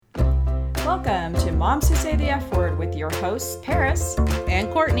Welcome to Moms Who Say the F Word with your hosts, Paris and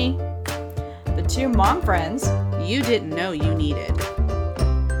Courtney, the two mom friends you didn't know you needed.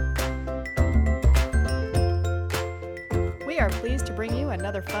 We are pleased to bring you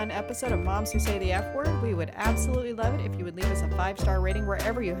another fun episode of Moms Who Say the F Word. We would absolutely love it if you would leave us a 5-star rating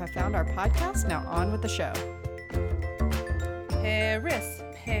wherever you have found our podcast. Now on with the show.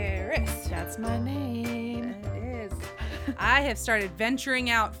 Paris. That's my name. It is. I have started venturing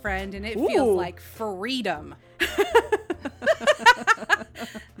out, friend, and it feels like freedom.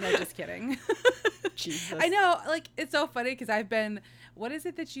 No, just kidding. Jesus. I know, like, it's so funny because I've been, what is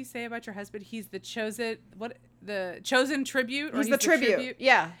it that you say about your husband? He's the chosen, chosen tribute? Or He's the tribute.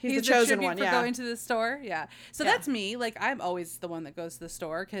 Yeah, he's the chosen one. For going to the store. Yeah. So that's me. Like, I'm always the one that goes to the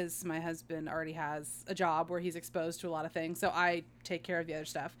store because my husband already has a job where he's exposed to a lot of things. So I take care of the other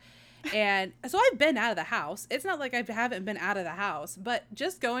stuff. And so I've been out of the house. It's not like I haven't been out of the house, but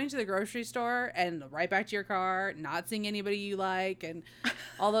just going to the grocery store and right back to your car, not seeing anybody you like and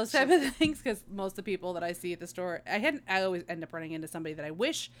all those type of things. Because most of the people that I see at the store, I always end up running into somebody that I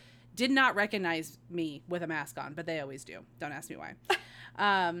wish did not recognize me with a mask on, but they always do. Don't ask me why.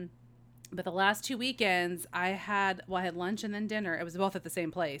 But the last 2 weekends I had lunch and then dinner. It was both at the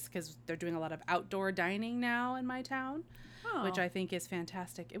same place because they're doing a lot of outdoor dining now in my town. Which I think is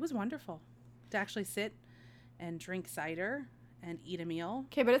fantastic. It was wonderful to actually sit and drink cider and eat a meal.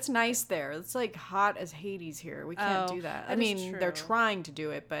 Okay, but it's nice there. It's like hot as Hades here. We can't do that. I mean, they're trying to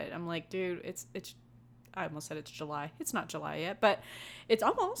do it, but I'm like, dude, it's. I almost said it's July. It's not July yet, but it's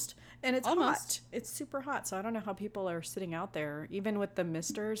almost, and it's hot. It's super hot, so I don't know how people are sitting out there, even with the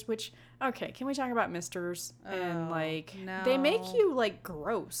misters. Which, okay, can we talk about misters? And they make you like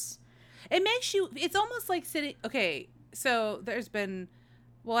gross. It makes you. It's almost like sitting. Okay. So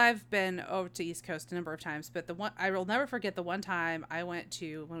I've been over to East Coast a number of times, but I will never forget the one time I went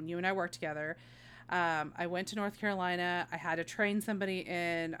to, when you and I worked together, I went to North Carolina. I had to train somebody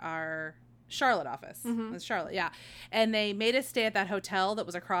in our Charlotte office. Mm-hmm. It was Charlotte, yeah. And they made us stay at that hotel that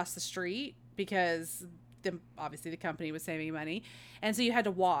was across the street because obviously the company was saving money. And so you had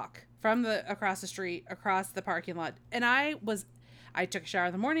to walk from across the street, across the parking lot. And I took a shower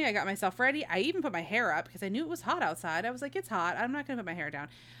in the morning. I got myself ready. I even put my hair up because I knew it was hot outside. I was like, it's hot. I'm not going to put my hair down.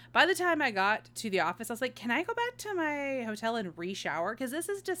 By the time I got to the office, I was like, can I go back to my hotel and re-shower? Because this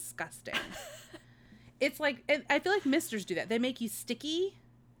is disgusting. It's like, I feel like misters do that. They make you sticky.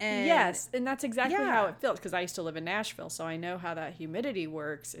 Yes, and that's exactly how it feels because I used to live in Nashville, so I know how that humidity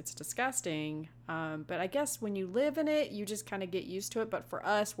works. It's disgusting. But I guess when you live in it, you just kind of get used to it. But for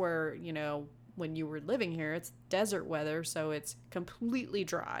us, where, when you were living here, it's desert weather, so it's completely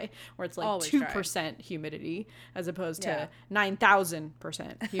dry, where it's like always 2% humidity as opposed to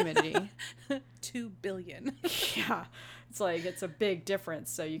 9,000% humidity. 2 billion. Yeah. It's a big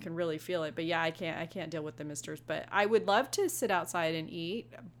difference, so you can really feel it. But yeah, I can't deal with the misters. But I would love to sit outside and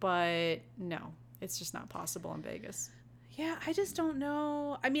eat, but no, it's just not possible in Vegas. Yeah, I just don't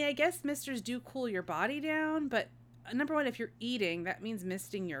know. I mean, I guess misters do cool your body down, but number one, if you're eating, that means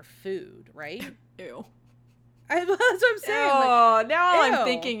misting your food, right? Ew. That's what I'm saying. Oh, now all I'm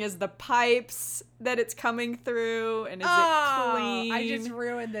thinking is the pipes that it's coming through, and is it clean? I just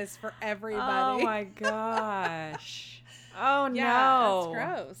ruined this for everybody. Oh my gosh. Oh no.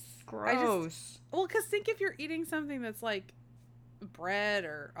 Yeah, that's gross. Because think if you're eating something that's like bread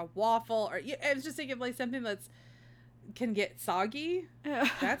or a waffle, or I was just thinking of like something can get soggy.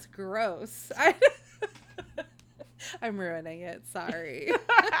 That's gross. I'm ruining it. Sorry.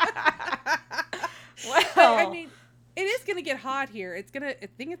 Well, I mean, it is going to get hot here. I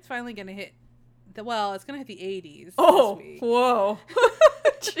think it's finally going to hit it's going to hit the 80s this week. Whoa.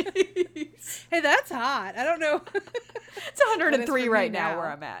 Jeez. Hey, that's hot. I don't know. It's 103 right now where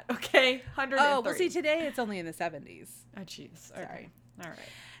I'm at. Okay. 103. Oh, well, see, today it's only in the 70s. Oh, jeez. Okay. Sorry. All right.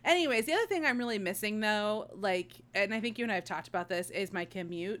 Anyways, the other thing I'm really missing, though, and I think you and I have talked about this, is my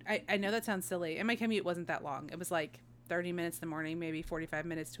commute. I know that sounds silly, and my commute wasn't that long. It was like 30 minutes in the morning, maybe 45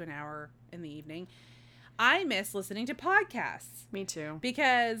 minutes to an hour in the evening. I miss listening to podcasts. Me too.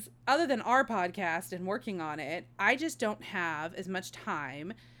 Because other than our podcast and working on it, I just don't have as much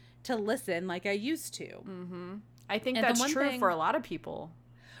time to listen like I used to. Mm-hmm. I think that's true for a lot of people.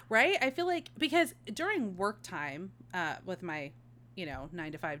 Right? I feel like, because during work time, with my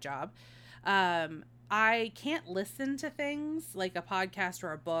 9-to-5 job, I can't listen to things like a podcast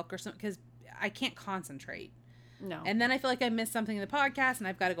or a book or something because I can't concentrate. No. And then I feel like I missed something in the podcast and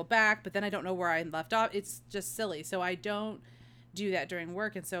I've got to go back, but then I don't know where I left off. It's just silly. So I don't do that during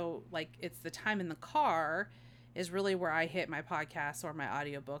work. And so it's the time in the car is really where I hit my podcasts or my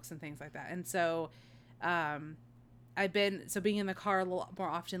audiobooks and things like that. And so, I being in the car a lot more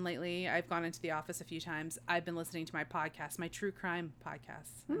often lately. I've gone into the office a few times. I've been listening to my podcasts, my true crime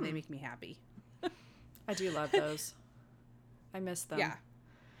podcasts. And they make me happy. I do love those. I miss them. Yeah.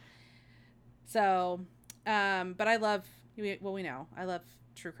 So, but I love, well, we know I love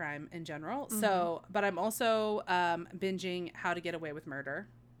true crime in general. Mm-hmm. So, but I'm also binging How to Get Away with Murder.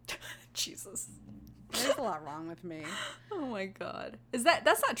 Jesus. There's a lot wrong with me. Oh my God.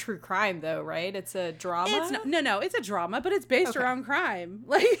 That's not true crime though, right? It's a drama? It's a drama, but it's based around crime.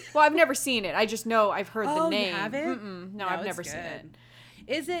 Like, well, I've never seen it. I just know I've heard the name. You haven't? No, I've never seen it.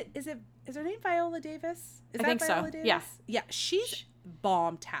 Is her name Viola Davis? I think so. Davis? Yeah. Yeah, she's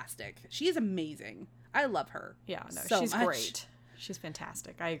bombastic. She is amazing. I love her. Yeah, no, she's great. She's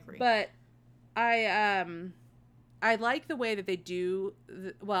fantastic. I agree. But I like the way that they do.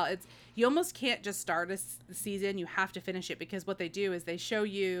 It's you almost can't just start a season. You have to finish it, because what they do is they show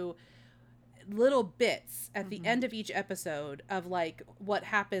you little bits at the end of each episode of like what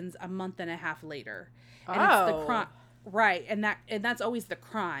happens a month and a half later, and it's the crime, right? And that's always the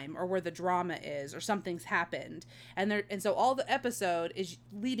crime or where the drama is, or something's happened, and so all the episode is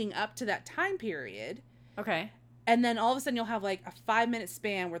leading up to that time period. Okay. And then all of a sudden you'll have like a 5-minute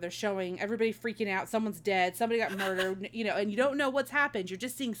span where they're showing everybody freaking out. Someone's dead. Somebody got murdered, and you don't know what's happened. You're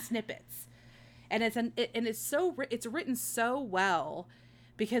just seeing snippets. And it's written so well,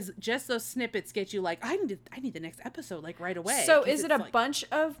 because just those snippets get you like, I need the next episode like right away. So is it a bunch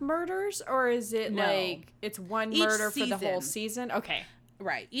of murders, or is it like it's one murder for the whole season? Okay.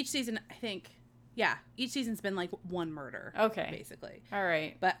 Right. Each season, I think, each season's been like one murder. Okay. Basically. All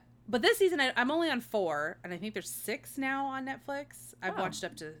right. But this season, I'm only on 4, and I think there's 6 now on Netflix. I've watched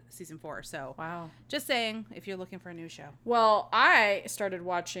up to season 4, so wow. Just saying, if you're looking for a new show. Well, I started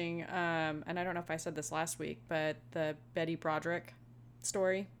watching, and I don't know if I said this last week, but the Betty Broderick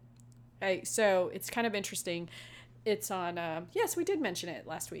story. So it's kind of interesting. It's on, yes, we did mention it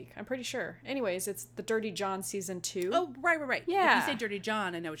last week. I'm pretty sure. Anyways, it's the Dirty John season 2. Oh, right. Yeah. If you say Dirty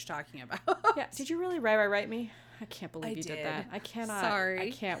John, I know what you're talking about. Yeah. Did you really write me? I can't believe you did that. I cannot. Sorry. I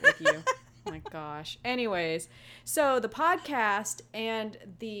can't with you. Oh my gosh. Anyways, so the podcast and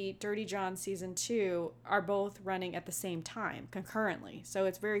the Dirty John season 2 are both running at the same time concurrently. So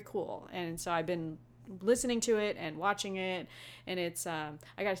it's very cool. And so I've been listening to it and watching it. And it's, I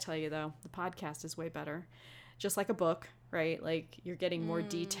got to tell you though, the podcast is way better. Just like a book, right? Like you're getting more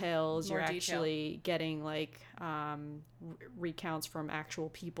details. You're actually getting like recounts from actual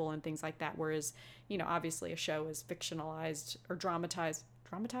people and things like that. Whereas, obviously a show is fictionalized or dramatized,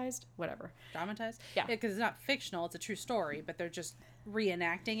 whatever. Dramatized? Yeah. Because it's not fictional. It's a true story, but they're just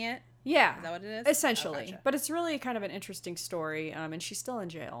reenacting it. Yeah. Is that what it is? Essentially. Oh, gotcha. But it's really kind of an interesting story. And she's still in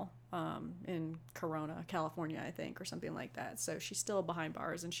jail in Corona, California, I think, or something like that. So she's still behind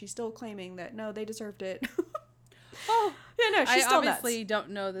bars, and she's still claiming that, no, they deserved it. Oh, yeah, no, she's still obviously nuts. Don't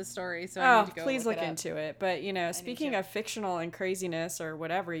know this story, so I need to go please look it into it. But speaking of fictional and craziness, or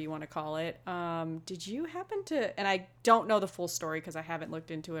whatever you want to call it, did you happen to? And I don't know the full story because I haven't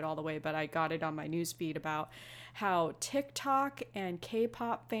looked into it all the way, but I got it on my newsfeed about how TikTok and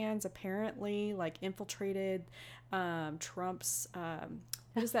K-pop fans apparently like infiltrated Trump's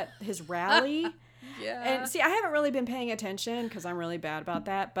what is that? His rally. Yeah. And see, I haven't really been paying attention because I'm really bad about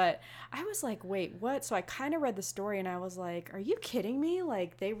that. But I was like, wait, what? So I kind of read the story and I was like, are you kidding me?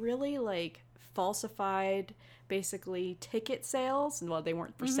 Like they really like falsified basically ticket sales. And well, they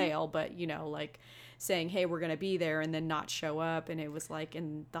weren't for sale, but like saying, hey, we're going to be there and then not show up. And it was like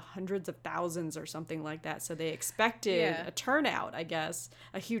in the hundreds of thousands or something like that. So they expected a turnout, I guess,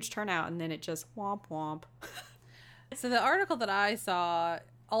 a huge turnout. And then it just womp womp. So the article that I saw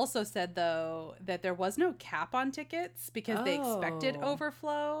also said, though, that there was no cap on tickets because they expected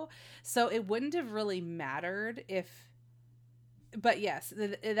overflow. So it wouldn't have really mattered if... But yes,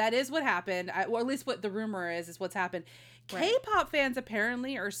 that is what happened. Or at least what the rumor is what's happened. Right. K-pop fans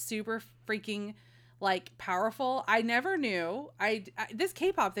apparently are super freaking, like, powerful. I never knew. This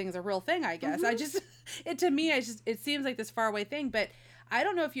K-pop thing is a real thing, I guess. It seems like this faraway thing, but... I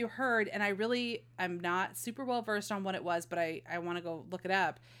don't know if you heard, and I'm not super well versed on what it was, but I want to go look it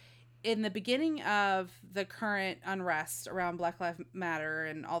up. In the beginning of the current unrest around Black Lives Matter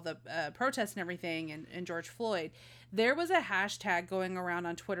and all the protests and everything and George Floyd, there was a hashtag going around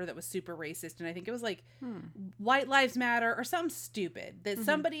on Twitter that was super racist. And I think it was like White Lives Matter or something stupid that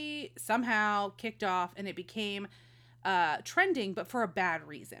somebody somehow kicked off, and it became trending, but for a bad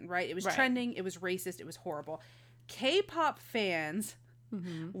reason, right? It was trending. It was racist. It was horrible. K-pop fans...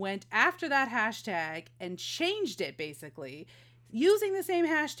 went after that hashtag and changed it basically, using the same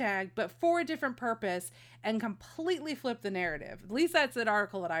hashtag, but for a different purpose, and completely flip the narrative. At least that's an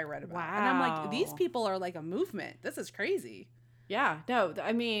article that I read about. Wow. And I'm like, these people are like a movement. This is crazy. Yeah, no,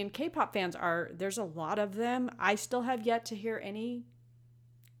 I mean, K-pop fans there's a lot of them. I still have yet to hear any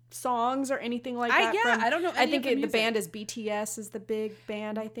songs or anything like that. I don't know. I think the band is BTS is the big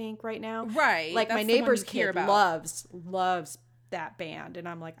band, I think, right now. Right. Like my neighbor's kid loves that band. And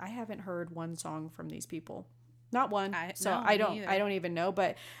I'm like, I haven't heard one song from these people. Not one. I don't even know,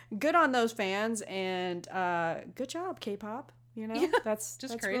 but good on those fans, and good job, K-pop. You know, that's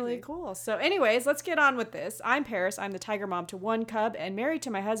crazy. Really cool. So anyways, let's get on with this. I'm Paris. I'm the tiger mom to one cub and married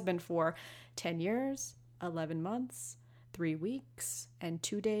to my husband for 10 years, 11 months, 3 weeks, and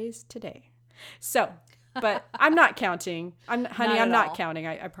 2 days today. So, but I'm not counting. I'm not counting.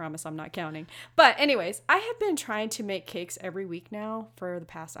 I promise I'm not counting. But anyways, I have been trying to make cakes every week now for the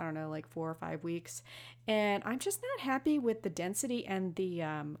past, I don't know, like 4 or 5 weeks. And I'm just not happy with the density and the,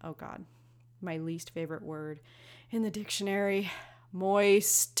 oh God, my least favorite word in the dictionary,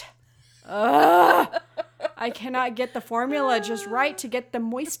 moist. I cannot get the formula just right to get the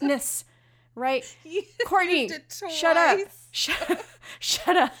moistness right. Courtney, shut up.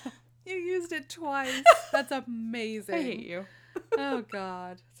 Shut up. You used it twice. That's amazing. I hate you. Oh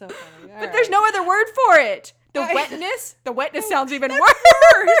God, so funny. But there's no other word for it. The wetness sounds even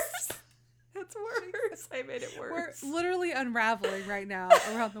worse. That's worse. I made it worse. We're literally unraveling right now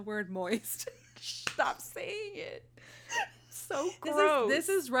around the word moist. Stop saying it. So gross. This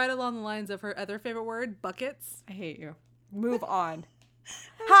is right along the lines of her other favorite word, buckets. I hate you. Move on.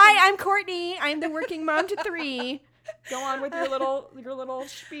 Hi, I'm Courtney. I'm the working mom to 3. Go on with your little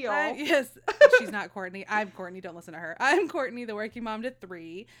spiel. Yes, she's not Courtney. I'm Courtney. Don't listen to her. I'm Courtney, the working mom to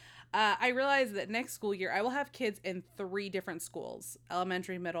 3. I realize that next school year I will have kids in 3 different schools: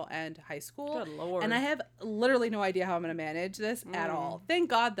 elementary, middle, and high school. Good Lord. And I have literally no idea how I'm going to manage this at all. Thank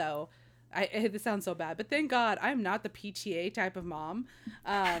God, though. This sounds so bad, but thank God I'm not the PTA type of mom.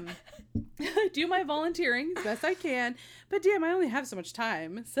 I do my volunteering as best I can, but damn, I only have so much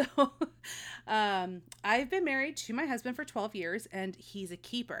time. So I've been married to my husband for 12 years, and he's a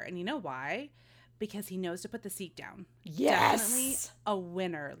keeper. And you know why? Because he knows to put the seat down. Yes. Definitely a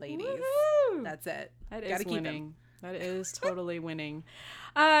winner, ladies. Woo-hoo. That's it. That is winning. That is totally winning.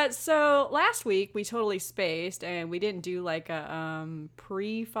 So last week we totally spaced and we didn't do like a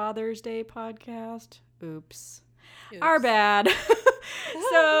pre-Father's Day podcast. Oops. Our bad.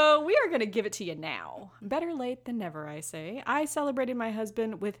 So we are going to give it to you now. Better late than never, I say. I celebrated my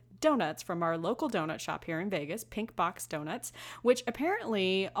husband with donuts from our local donut shop here in Vegas, Pink Box Donuts, which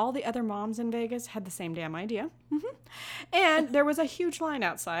apparently all the other moms in Vegas had the same damn idea. And there was a huge line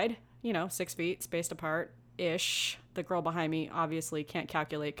outside, 6 feet spaced apart. Ish. The girl behind me obviously can't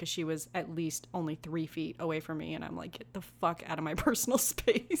calculate because she was at least only 3 feet away from me, and I'm like, get the fuck out of my personal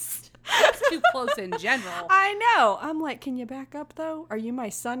space. That's too close in general. I know. I'm like, can you back up though? Are you my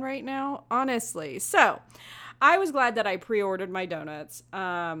son right now? Honestly. So I was glad that I pre-ordered my donuts.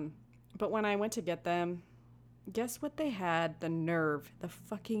 But when I went to get them, guess what they had? The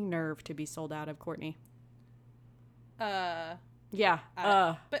fucking nerve to be sold out of, Courtney. Yeah.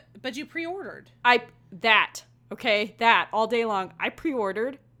 But you pre-ordered. That all day long. I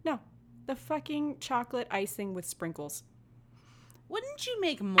pre-ordered. No, the fucking chocolate icing with sprinkles. Wouldn't you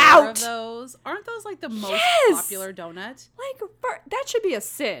make more of those? Aren't those like the most popular donut? Like, that should be a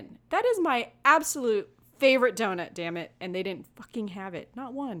sin. That is my absolute favorite donut, damn it. And they didn't fucking have it.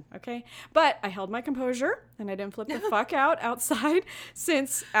 Not one, okay? But I held my composure and I didn't flip the fuck out outside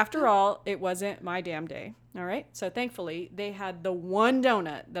since, after all, it wasn't my damn day. All right? So thankfully, they had the one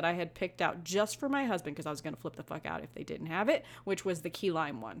donut that I had picked out just for my husband because I was going to flip the fuck out if they didn't have it, which was the key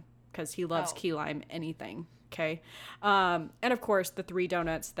lime one because he loves key lime anything. Okay? And of course, the 3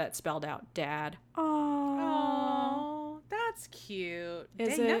 donuts that spelled out Dad. Oh, that's cute.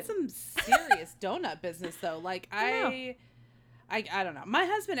 Is Dang, it? That's some serious donut business, though. Like, I don't know. My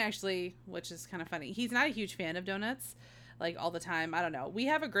husband actually, which is kind of funny, he's not a huge fan of donuts, like, all the time. I don't know. We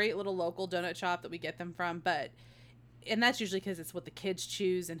have a great little local donut shop that we get them from, and that's usually because it's what the kids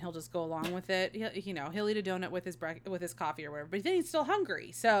choose, and he'll just go along with it. He'll eat a donut with his coffee or whatever, but then he's still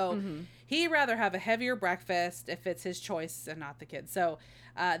hungry. So he'd rather have a heavier breakfast if it's his choice and not the kids. So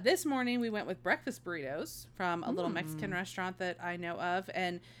this morning we went with breakfast burritos from a little Mexican restaurant that I know of,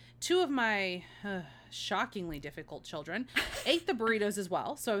 and 2 of my shockingly difficult children ate the burritos as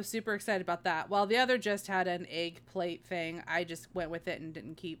well. So I was super excited about that. While the other just had an egg plate thing, I just went with it and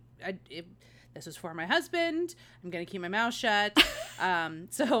didn't keep this was for my husband. I'm going to keep my mouth shut.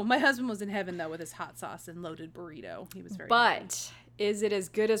 So my husband was in heaven, though, with his hot sauce and loaded burrito. He was very happy. Is it as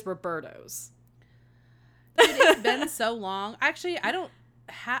good as Roberto's? It is it been so long? Actually, I don't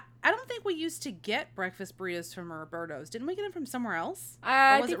think we used to get breakfast burritos from Roberto's. Didn't we get them from somewhere else?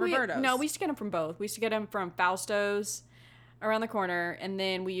 Or was it Roberto's? No, we used to get them from both. We used to get them from Fausto's around the corner, and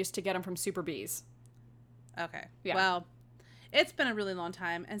then we used to get them from Super B's. Okay. Yeah. Well, it's been a really long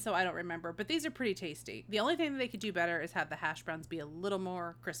time, and so I don't remember. But these are pretty tasty. The only thing that they could do better is have the hash browns be a little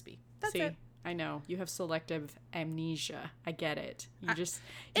more crispy. That's it. I know. You have selective amnesia. I get it. You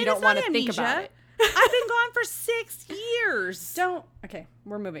don't want to think about it. I've been gone for 6 years. Okay,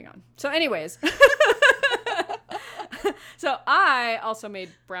 we're moving on. So anyways. So I also made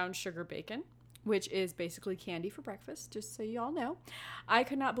brown sugar bacon, which is basically candy for breakfast, just so you all know. I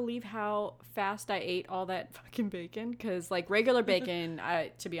could not believe how fast I ate all that fucking bacon, because like regular bacon,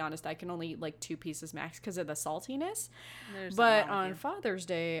 to be honest, I can only eat like 2 pieces max because of the saltiness. But on Father's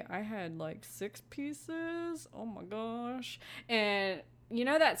Day, I had like 6 pieces. Oh my gosh. And you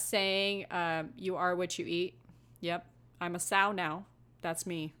know that saying, you are what you eat? Yep. I'm a sow now. That's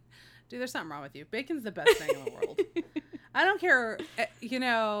me. Dude, there's something wrong with you. Bacon's the best thing in the world. I don't care, I don't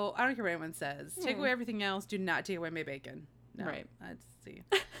care what anyone says. Take away everything else. Do not take away my bacon. No, right. Let's see.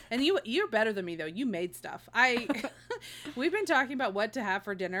 And you're better than me, though. You made stuff. We've been talking about what to have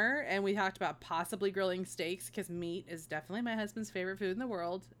for dinner, and we talked about possibly grilling steaks, because meat is definitely my husband's favorite food in the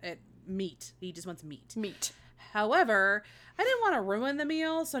world. Meat. He just wants meat. Meat. However, I didn't want to ruin the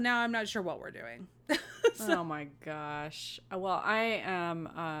meal, so now I'm not sure what we're doing. Oh my gosh. Well, I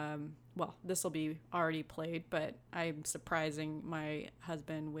am, this will be already played, but I'm surprising my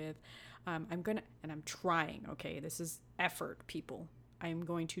husband with, I'm trying, okay, this is effort, people. I'm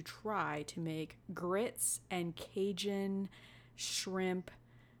going to try to make grits and Cajun shrimp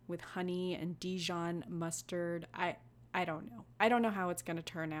with honey and Dijon mustard. I don't know. I don't know how it's going to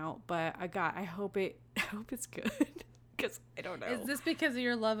turn out, but I hope it's good. Because I don't know. Is this because of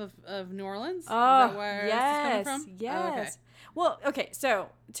your love of New Orleans? Oh, is that where yes, this is coming from? Yes. Oh, okay. Well, okay. So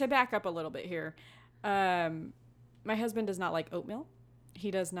to back up a little bit here, my husband does not like oatmeal.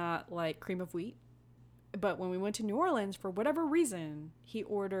 He does not like cream of wheat. But when we went to New Orleans, for whatever reason, he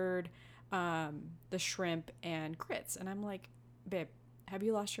ordered the shrimp and grits, and I'm like, babe, have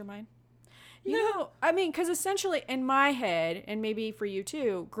you lost your mind? No, I mean, because essentially in my head, and maybe for you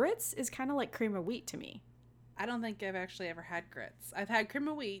too, grits is kind of like cream of wheat to me. I don't think I've actually ever had grits. I've had cream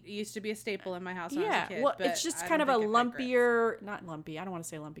of wheat. It used to be a staple in my house when I was a kid. Well, it's just kind of a lumpier, not lumpy. I don't want to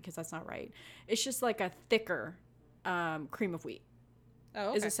say lumpy because that's not right. It's just like a thicker cream of wheat. Oh,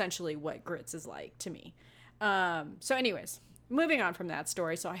 okay. Is essentially what grits is like to me. So anyways, moving on from that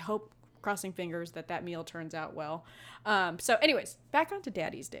story. So I hope, crossing fingers, that meal turns out well. So anyways, back on to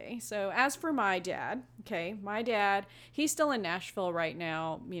Daddy's Day. So as for my dad, he's still in Nashville right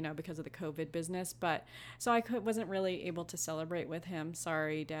now, because of the COVID business. But so I wasn't really able to celebrate with him.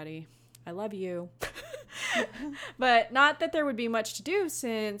 Sorry, Daddy. I love you. But not that there would be much to do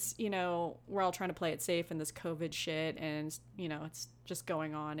since, we're all trying to play it safe in this COVID shit. And, it's just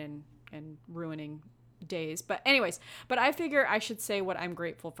going on and ruining days. But anyways, I figure I should say what I'm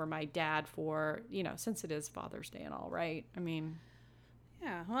grateful for my dad for, since it is Father's Day and all, right? I mean,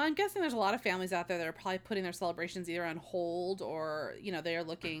 yeah. Well, I'm guessing there's a lot of families out there that are probably putting their celebrations either on hold or, they are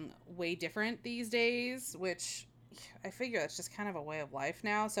looking way different these days, which I figure that's just kind of a way of life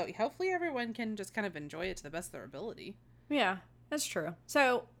now. So hopefully everyone can just kind of enjoy it to the best of their ability. Yeah, that's true.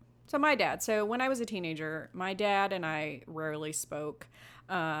 So my dad, when I was a teenager, my dad and I rarely spoke.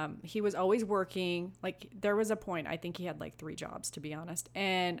 He was always working. Like, there was a point, I think he had like 3 jobs, to be honest.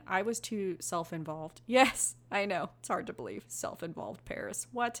 And I was too self-involved. Yes, I know. It's hard to believe. Self-involved Paris.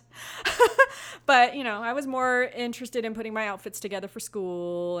 What? But, I was more interested in putting my outfits together for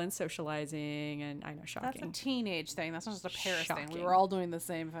school and socializing. And I know, shocking. That's a teenage thing. That's not just a Paris thing. We were all doing the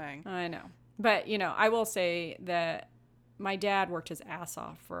same thing. I know. But, I will say that my dad worked his ass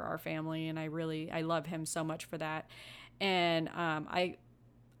off for our family. And I love him so much for that. And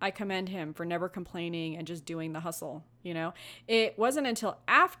I commend him for never complaining and just doing the hustle, It wasn't until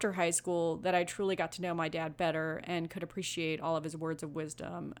after high school that I truly got to know my dad better and could appreciate all of his words of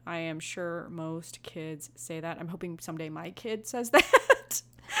wisdom. I am sure most kids say that. I'm hoping someday my kid says that.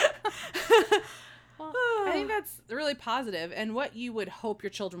 Well, I think that's really positive, and what you would hope your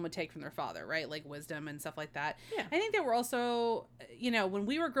children would take from their father, right? Like wisdom and stuff like that. Yeah. I think that we're also, when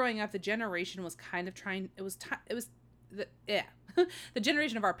we were growing up, the generation was kind of trying, the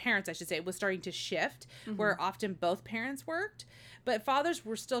generation of our parents, I should say, was starting to shift, where often both parents worked, but fathers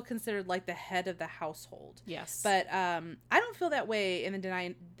were still considered like the head of the household. Yes. But I don't feel that way in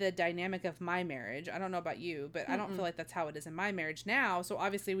the dynamic of my marriage. I don't know about you, but I don't feel like that's how it is in my marriage now. So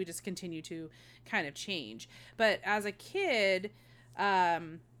obviously we just continue to kind of change. But as a kid,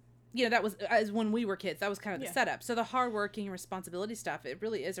 that was as when we were kids. That was kind of the setup. So the hardworking responsibility stuff, it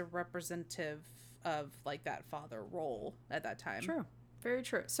really is a representative of like that father role at that time. True. Very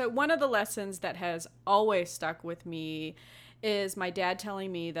true. So one of the lessons that has always stuck with me is my dad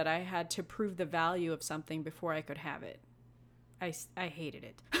telling me that I had to prove the value of something before I could have it. I hated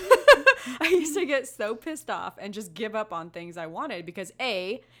it. I used to get so pissed off and just give up on things I wanted because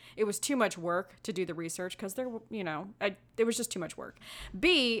A, it was too much work to do the research because it was just too much work.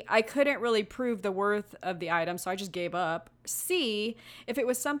 B, I couldn't really prove the worth of the item, so I just gave up. C, if it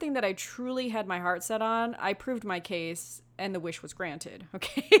was something that I truly had my heart set on, I proved my case and the wish was granted.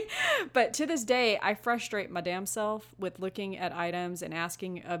 Okay. But to this day, I frustrate my damn self with looking at items and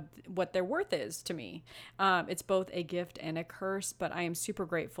asking what their worth is to me. It's both a gift and a curse, but I am super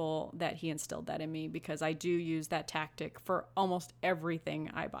grateful that he instilled that in me because I do use that tactic for almost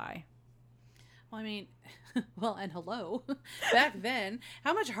everything I buy. Well, I mean, and hello. Back then,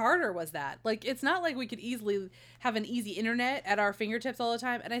 how much harder was that? Like, it's not like we could easily have an easy internet at our fingertips all the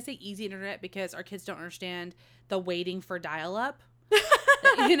time. And I say easy internet because our kids don't understand the waiting for dial-up.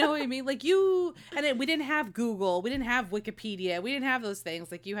 You know what I mean? Like we didn't have Google. We didn't have Wikipedia. We didn't have those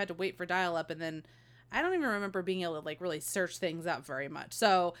things. Like, you had to wait for dial-up, and then I don't even remember being able to like really search things up very much.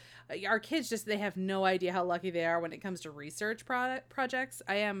 So our kids they have no idea how lucky they are when it comes to research projects.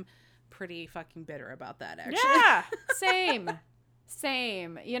 I am pretty fucking bitter about that, actually. Yeah,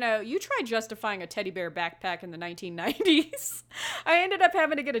 same. You tried justifying a teddy bear backpack in the 1990s. I ended up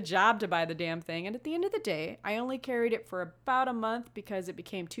having to get a job to buy the damn thing, and at the end of the day, I only carried it for about a month because it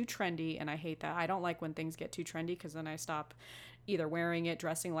became too trendy, and I hate that. I don't like when things get too trendy because then I stop either wearing it,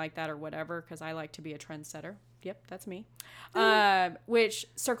 dressing like that, or whatever, because I like to be a trendsetter. Yep, that's me. Which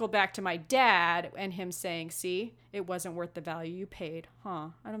circled back to my dad and him saying, see, it wasn't worth the value you paid, huh?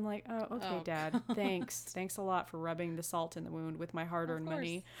 And I'm like, oh, okay, Dad, thanks. Thanks a lot for rubbing the salt in the wound with my hard-earned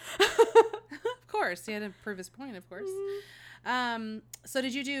money. Of course. He had to prove his point, of course. So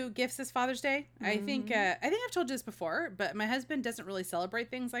did you do gifts this Father's Day? I think I've told you this before, but my husband doesn't really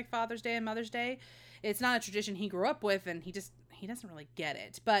celebrate things like Father's Day and Mother's Day. It's not a tradition he grew up with, and he doesn't really get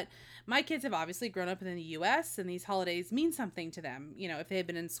it. But my kids have obviously grown up in the U.S., and these holidays mean something to them. If they had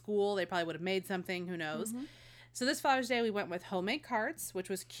been in school, they probably would have made something. Who knows? Mm-hmm. So this Father's Day, we went with homemade cards, which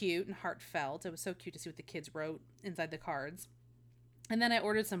was cute and heartfelt. It was so cute to see what the kids wrote inside the cards. And then I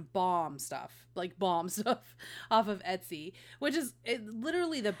ordered some bomb stuff off of Etsy, which is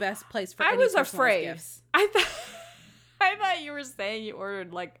literally the best place for any personalized gifts. I thought you were saying you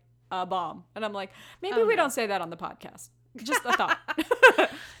ordered like a bomb. And I'm like, maybe we don't say that on the podcast. Just a thought.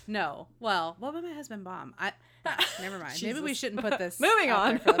 No. Well, what about my husband bomb? Never mind. Maybe we shouldn't put this. Moving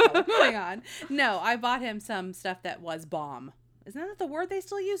on. Moving on. No, I bought him some stuff that was bomb. Isn't that the word they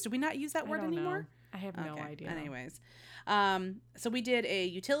still use? Do we not use that word anymore? Know. I have no idea. Anyways. So we did a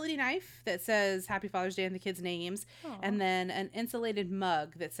utility knife that says Happy Father's Day and the kids' names. Aww. And then an insulated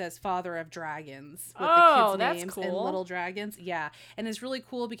mug that says Father of Dragons with the kids' names and little dragons. Yeah. And it's really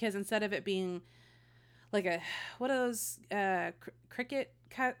cool because instead of it being like what are those cricket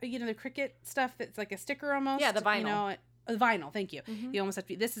the cricket stuff that's like a sticker almost. Yeah, the vinyl. Vinyl, thank you. Mm-hmm. You almost have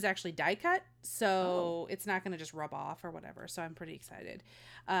to this is actually die cut, so it's not going to just rub off or whatever, so I'm pretty excited.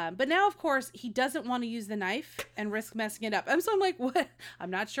 But now, of course, he doesn't want to use the knife and risk messing it up. So I'm like, what? I'm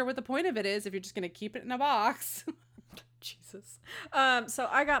not sure what the point of it is if you're just going to keep it in a box. Jesus. So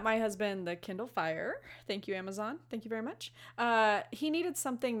I got my husband the Kindle Fire. Thank you, Amazon. Thank you very much. He needed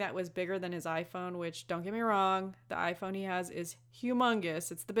something that was bigger than his iPhone, which, don't get me wrong, the iPhone he has is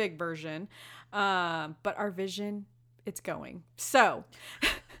humongous. It's the big version. But our vision, it's going. So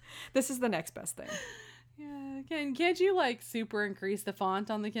this is the next best thing. Yeah. Can't you like super increase the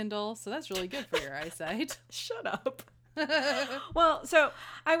font on the Kindle? So that's really good for your eyesight. Shut up. Well, so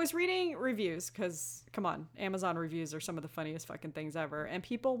I was reading reviews because, come on, Amazon reviews are some of the funniest fucking things ever. And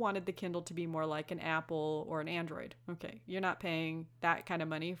people wanted the Kindle to be more like an Apple or an Android. Okay, you're not paying that kind of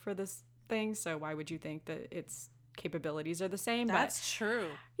money for this thing, so why would you think that its capabilities are the same? That's true.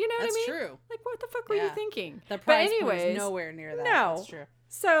 You know what I mean? That's true. Like, what the fuck were you thinking? The price point is nowhere near that. No. That's true.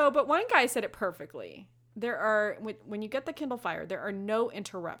 So, but one guy said it perfectly. There are, when you get the Kindle Fire, there are no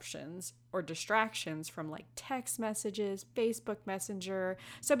interruptions or distractions from like text messages, Facebook Messenger.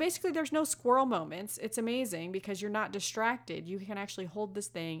 So basically there's no squirrel moments. It's amazing because you're not distracted. You can actually hold this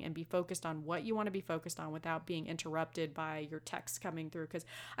thing and be focused on what you want to be focused on without being interrupted by your texts coming through. Because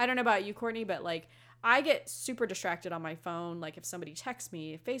I don't know about you, Courtney, but like I get super distracted on my phone. Like if somebody texts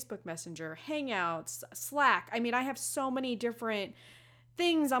me, Facebook Messenger, Hangouts, Slack. I mean, I have so many different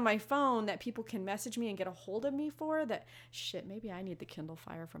things on my phone that people can message me and get a hold of me for that shit. Maybe I need the Kindle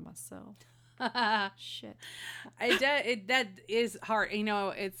Fire for myself. Shit. That is hard. You know,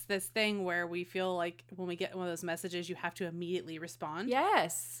 it's this thing where we feel like when we get one of those messages, you have to immediately respond.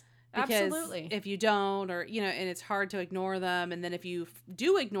 Yes. Because absolutely. if you don't, or, you know, and it's hard to ignore them. And then if you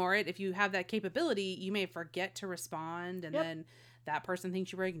do ignore it, if you have that capability, you may forget to respond. And then that person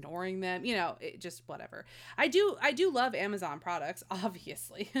thinks you were ignoring them, you know, it just whatever. I do love Amazon products,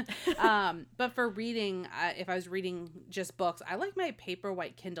 obviously. But for reading, if I was reading just books, I like my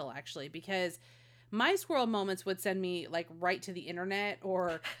Paperwhite Kindle actually, because my squirrel moments would send me like right to the internet,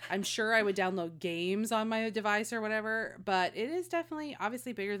 or I'm sure I would download games on my device or whatever, but it is definitely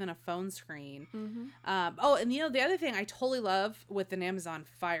obviously bigger than a phone screen. Mm-hmm. Oh, and you know, the other thing I totally love with an Amazon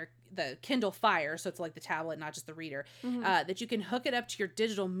Fire, the Kindle Fire, so it's like the tablet, not just the reader, mm-hmm. That you can hook it up to your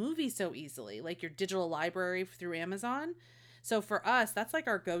digital movie so easily, like your digital library through Amazon. So for us, that's like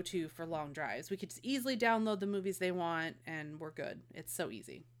our go-to for long drives. We could just easily download the movies they want and we're good. It's so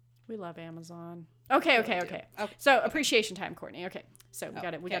easy. We love Amazon. Okay. So appreciation time, Courtney. Okay. So we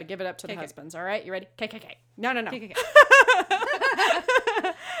got to give it up to the husbands. All right. You ready? Okay. No.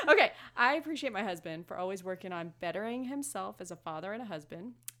 Okay. I appreciate my husband for always working on bettering himself as a father and a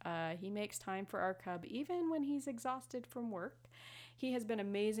husband. He makes time for our cub even when he's exhausted from work. He has been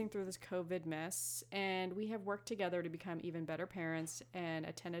amazing through this COVID mess, and we have worked together to become even better parents and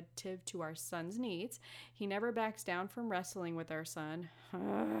attentive to our son's needs. He never backs down from wrestling with our son.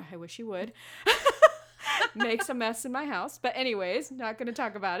 I wish he would. Makes a mess in my house. But anyways, not going to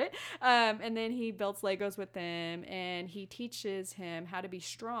talk about it. And then he builds Legos with them, and he teaches him how to be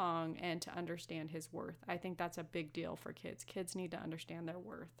strong and to understand his worth. I think that's a big deal for kids. Kids need to understand their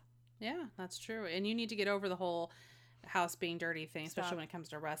worth. Yeah, that's true. And you need to get over the whole house being dirty thing, especially when it comes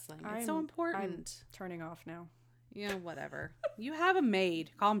to wrestling. It's so important. I'm turning off now. You know, whatever. You have a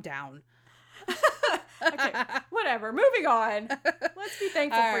maid. Calm down. Okay, whatever. Moving on. Let's be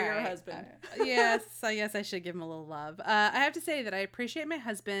thankful for your husband. Yes, I guess I should give him a little love. I have to say that I appreciate my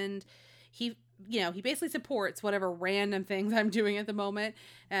husband. He basically supports whatever random things I'm doing at the moment.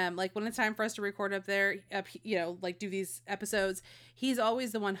 Like when it's time for us to record like do these episodes, he's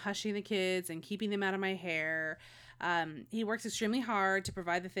always the one hushing the kids and keeping them out of my hair. He works extremely hard to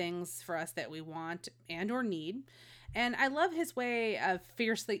provide the things for us that we want and or need. And I love his way of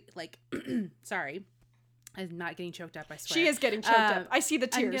fiercely, like, sorry, I'm not getting choked up, I swear. She is getting choked up. I see the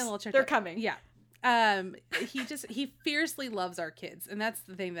tears. They're coming. Yeah. He fiercely loves our kids. And that's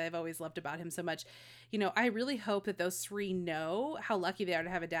the thing that I've always loved about him so much. You know, I really hope that those three know how lucky they are to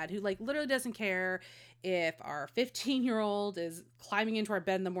have a dad who like literally doesn't care if our 15-year-old is climbing into our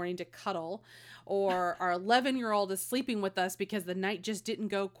bed in the morning to cuddle, or our 11-year-old is sleeping with us because the night just didn't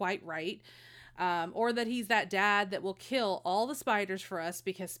go quite right. Or that he's that dad that will kill all the spiders for us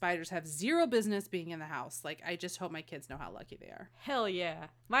because spiders have zero business being in the house. Like, I just hope my kids know how lucky they are. Hell yeah.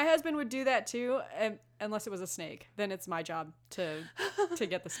 My husband would do that too, unless it was a snake. Then it's my job to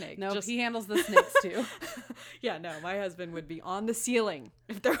get the snake. No, he handles the snakes too. Yeah, no, my husband would be on the ceiling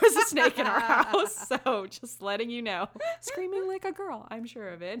if there was a snake in our house. So just letting you know. Screaming like a girl, I'm sure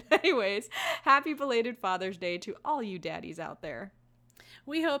of it. Anyways, happy belated Father's Day to all you daddies out there.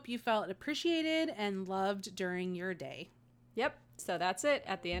 We hope you felt appreciated and loved during your day. Yep. So that's it.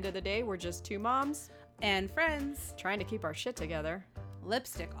 At the end of the day, we're just two moms and friends trying to keep our shit together.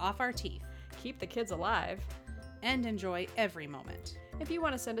 Lipstick off our teeth. Keep the kids alive. And enjoy every moment. If you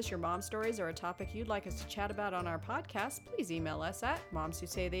want to send us your mom stories or a topic you'd like us to chat about on our podcast, please email us at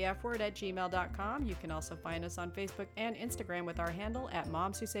momswhosaythefword@gmail.com. You can also find us on Facebook and Instagram with our handle at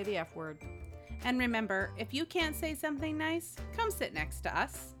momswhosaythefword. And remember, if you can't say something nice, come sit next to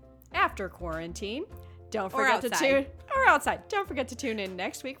us. After quarantine. Don't forget Don't forget to tune in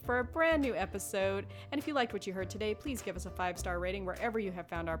next week for a brand new episode. And if you liked what you heard today, please give us a 5-star rating wherever you have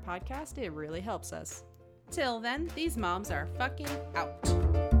found our podcast. It really helps us. Till then, these moms are fucking out.